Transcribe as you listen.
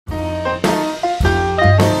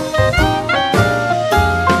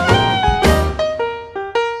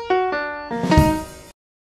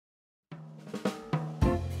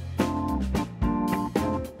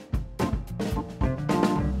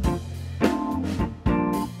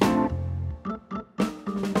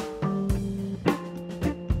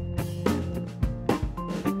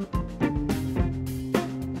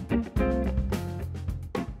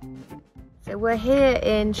we're here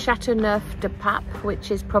in Châteauneuf-du-Pape,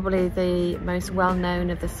 which is probably the most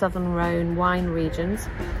well-known of the Southern Rhône wine regions.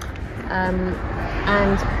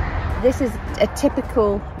 And this is a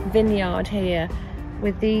typical vineyard here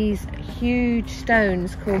with these huge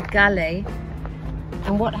stones called galets.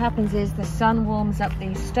 And what happens is the sun warms up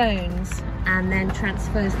these stones and then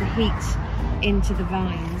transfers the heat into the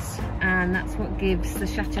vines, and that's what gives the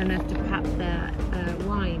Châteauneuf-du-Pape their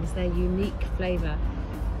wines, their unique flavour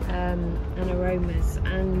and aromas.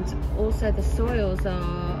 And also the soils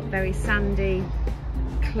are very sandy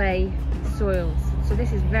clay soils, so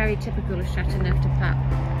this is very typical of Châteauneuf-du-Pape.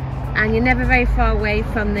 And you're never very far away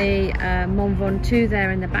from the Mont Ventoux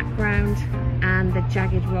there in the background and the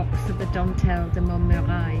jagged rocks of the Dentelle de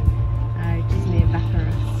Montmirail, which is near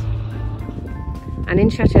Vaperas. And in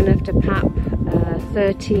Châteauneuf-du-Pape,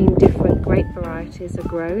 13 different grape varieties are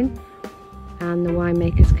grown, and the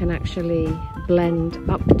winemakers can actually blend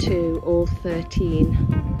up to all 13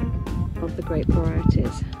 of the grape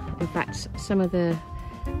varieties. In fact, some of the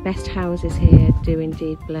best houses here do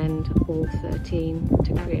indeed blend all 13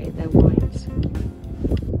 to create their wines.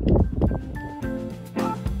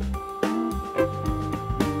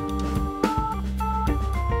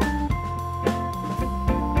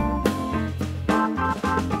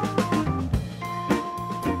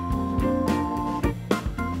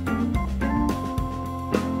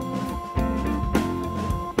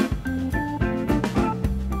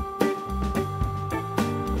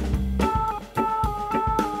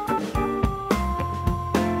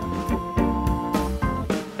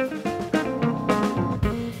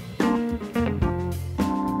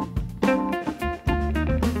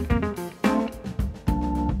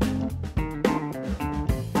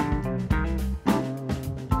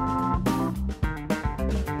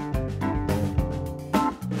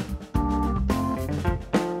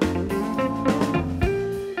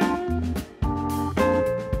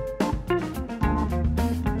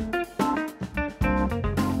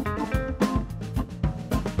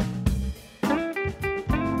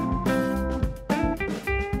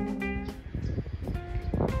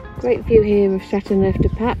 Great view here of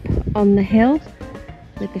Châteauneuf-du-Pape on the hill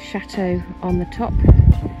with the chateau on the top.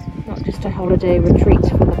 Not just a holiday retreat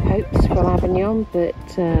for the popes from Avignon, but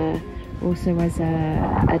also as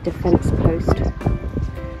a defence post.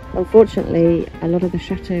 Unfortunately, a lot of the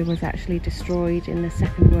chateau was actually destroyed in the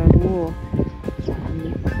Second World War,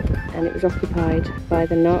 and it was occupied by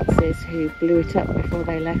the Nazis, who blew it up before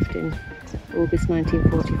they left in August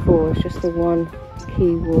 1944. It's just the one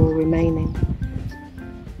key wall remaining.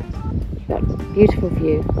 Got a beautiful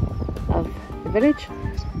view of the village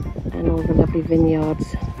and all the lovely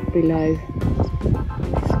vineyards below.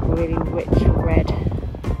 This really rich red